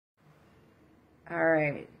All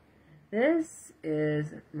right. This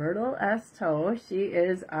is Myrtle S Toe. She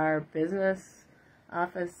is our business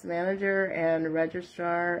office manager and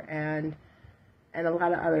registrar and a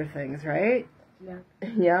lot of other things, right? Yeah.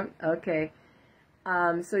 Yep. Okay.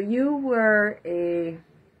 So you were a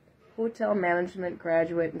hotel management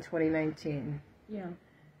graduate in 2019. Yeah.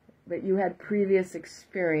 But you had previous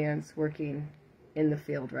experience working in the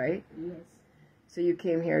field, right? Yes. So you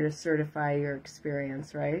came here to certify your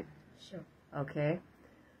experience, right? Sure. Okay.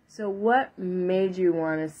 So what made you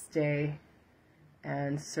want to stay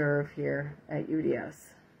and serve here at UDS?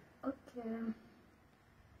 Okay.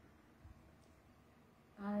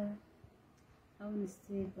 I want to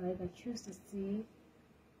stay, but I choose to stay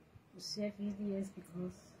to serve UDS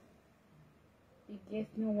because it gave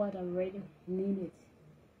me what I already needed.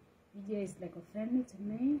 UDS is like a family to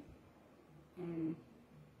me, and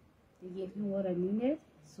they gave me what I needed,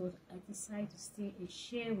 so I decided to stay and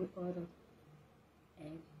share with others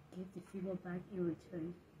and give the favor back in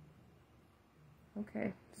return.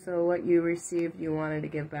 Okay. So what you received, you wanted to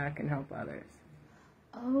give back and help others.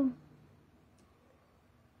 I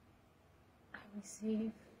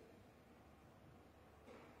received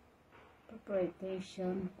proper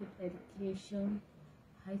attention, good education,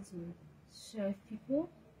 how to serve people,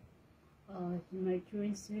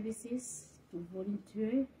 humanitarian services, to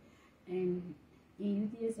volunteer, and in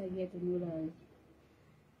UDS I get to know that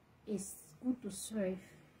it's good to serve.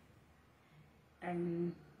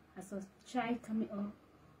 And as a child coming up,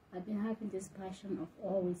 I've been having this passion of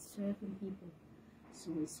always serving people. So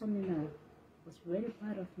it's something that was really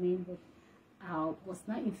part of me, but I was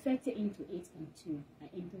not infected into it until I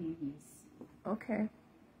entered UDS. Okay.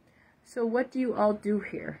 So what do you all do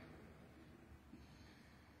here?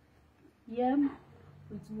 Yeah,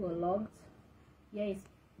 we do a lot. Yeah,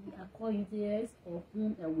 I call UDS or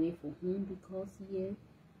home away for home, because here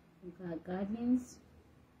we got guardians,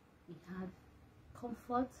 we have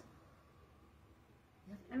comfort,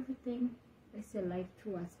 we have everything. Let's say life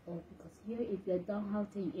through us all, because here if you're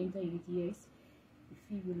downhearted, you enter UDS, you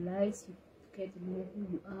feel relaxed, you get to know who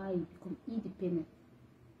you are, you become independent.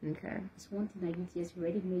 Okay. It's one thing that UDS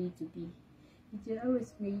already made you to be. UDS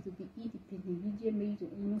always made you to be independent. UDS made you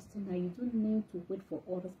to understand that you don't need to wait for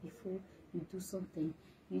others before you do something.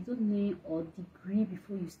 You don't need a degree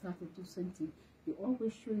before you start to do something. They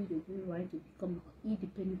always show you the way right to become an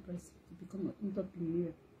independent person, to become an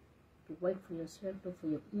entrepreneur, to work for yourself, or for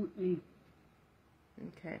your own aim.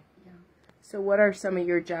 Okay. Yeah. So what are some of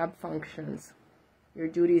your job functions, your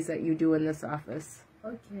duties that you do in this office?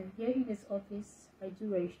 Okay, here in this office, I do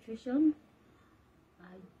registration.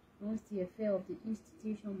 I run the affair of the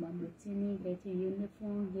institution by maintaining, getting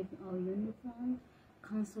uniform, giving our uniform,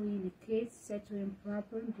 counseling the kids, settling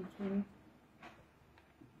problems between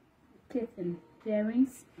kids and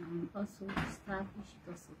parents, and also staff issues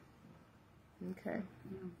also. Okay.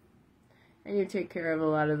 Yeah. And you take care of a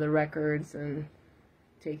lot of the records and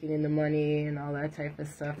taking in the money and all that type of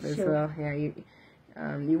stuff as Sure. well. Yeah,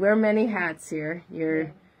 you wear many hats here.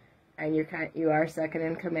 And you are second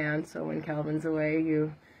in command. So when Calvin's away,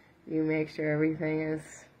 you make sure everything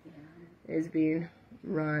is being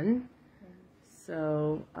run.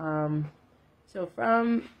 So so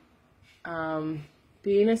from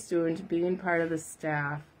being a student, being part of the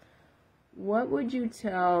staff, what would you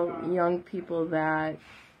tell young people that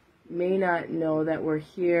may not know that we're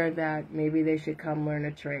here, that maybe they should come learn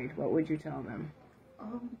a trade? What would you tell them?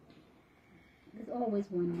 There's always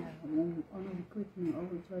one on a recruitment,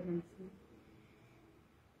 always tell them to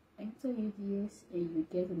enter UDS and you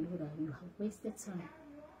get to know that you have wasted time.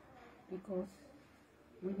 Because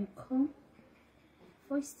when you come,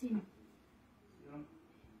 first thing,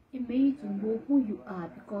 it made you to know who you are,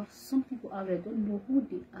 because some people out there don't know who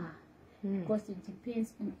they are. Because it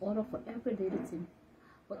depends in order for every little thing.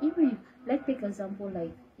 But even, let's take example,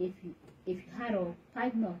 like if you had a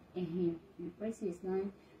partner in him, and the person is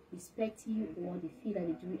not respecting you, or they feel that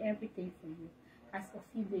they're doing everything for you, as a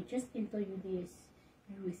female, just enter UDS,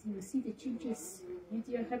 you will see the changes.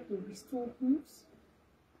 UDS help to restore homes,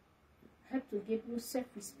 help to give you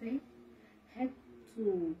self-respect, help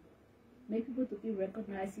to make people to be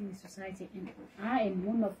recognized in the society, and I am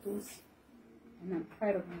one of those, and I'm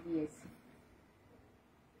proud of UDS.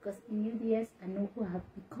 Because in UDS, I know who I have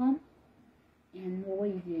become and know where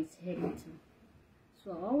UDS is heading to.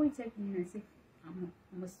 So I always tell them, I say,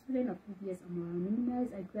 I'm a student of UDS, I'm a alumni,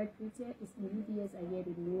 I graduated, it's in UDS I get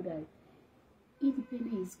to know that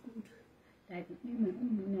independence is good. That I can earn my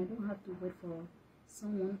own money, I don't have to wait for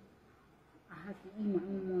someone, I have to earn my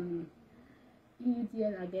own money. In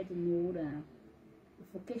UDS I get to know that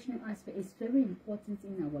the vocational aspect is very important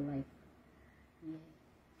in our life. Yeah.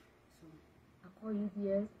 So I call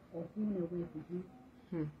UDS or who away from him.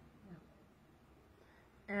 Hmm.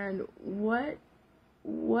 And what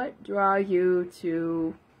draw you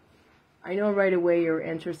to, I know right away you're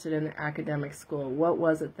interested in the academic school. What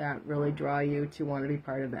was it that really draw you to want to be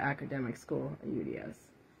part of the academic school at UDS?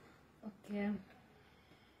 Okay.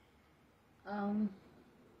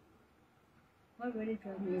 What really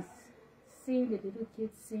drew me is seeing the little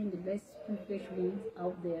kids, seeing the less privileged ones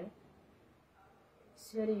out there,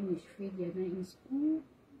 sitting in the street, they're not in school,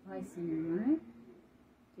 pricing and right?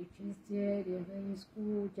 They're just there, they're not in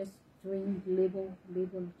school, just doing labor,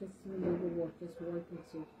 just doing labor work, just working.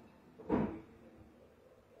 So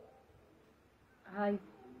I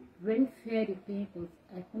really fear the pain, but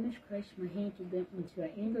I couldn't scratch my hand to them until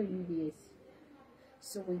I entered UDS.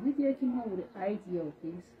 So when UDS came out with the idea of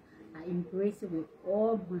this, I embraced it with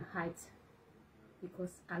all my heart,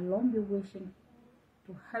 because along the way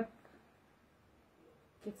to help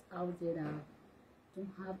kids out there that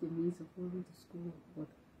don't have the means of going to school, but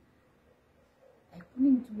I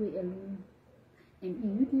couldn't do it alone. And in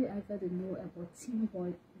UDS, I got to know about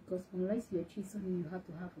teamwork, because unless you achieve something, you have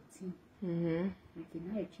to have a team. You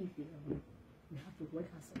cannot achieve it alone. You have to work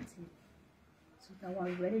as a team. So that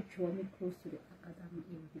was really draw me close to the academic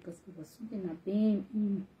area, because it was something I've been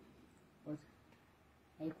in, but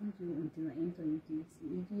I couldn't do it until I entered UDS.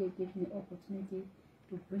 UDS gave me the opportunity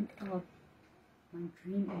to bring out my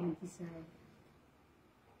dream and desire.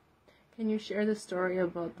 Can you share the story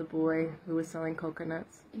about the boy who was selling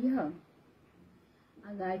coconuts? Yeah.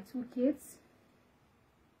 I got 2 kids.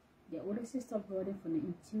 The older sister brought it from the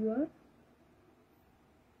interior,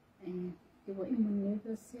 and they were in my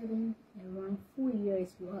neighbor's setting around 4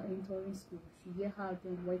 years without entering school. She had her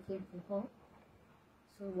been working for her.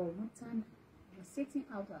 So one time I was sitting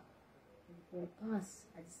out for a bus.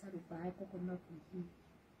 I decided to buy a coconut from him.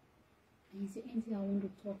 And he said, "Auntie, I want to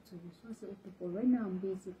talk to you." So I said, "Okay, but right now I'm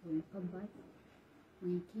busy. When you come back." When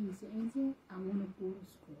he came, he said, "Auntie, I want to go to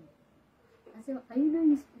school." I said, "Are you not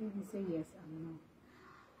in school?" He said, "Yes, I'm not."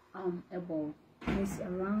 He's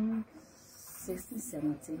around 16,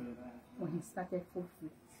 17 when he started 4th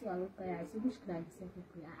grade. So I looked at him, I said, "Which class?" He said, 4th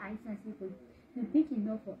grade. I asked him, I said, "But you're big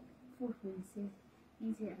enough for 4th grade." He said,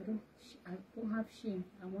 "I don't have shame.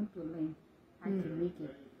 I want to learn. I can make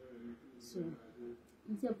it." So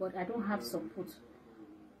he said, "But I don't have support.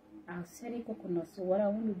 I'm selling coconuts. So what I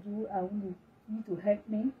want to do, I want you to help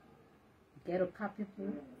me get a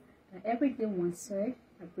capital. And every day one side,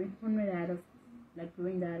 I bring $100, like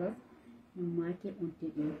 $20. You market until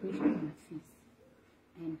you pay my fees."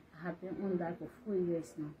 And I have been on that for 4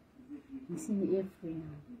 years now. He's in the 8th grade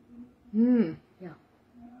now. Yeah.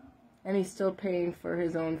 And he's still paying for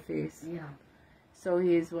his own fees. Yeah. So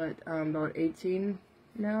he's what, about 18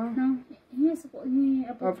 now? No, he's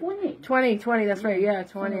about 20. 20, that's right, yeah,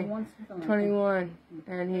 20. 21.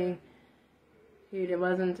 And he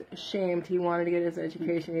wasn't ashamed. He wanted to get his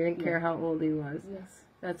education. He didn't care how old he was. Yes.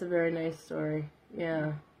 That's a very nice story.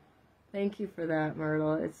 Yeah. Thank you for that,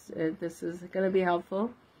 Myrtle. This is going to be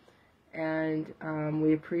helpful, and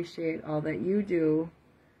we appreciate all that you do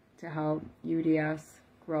to help UDS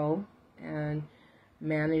grow and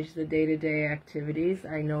manage the day-to-day activities.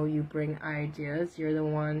 I know you bring ideas. You're the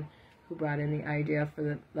one who brought in the idea for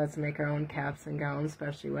the let's make our own caps and gowns,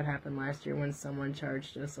 especially what happened last year when someone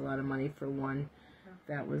charged us a lot of money for one.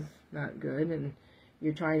 That was not good, and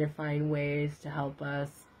you're trying to find ways to help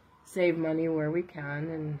us save money where we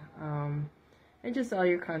can, and just all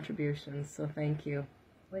your contributions. So thank you.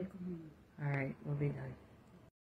 Welcome. All right, we'll be done.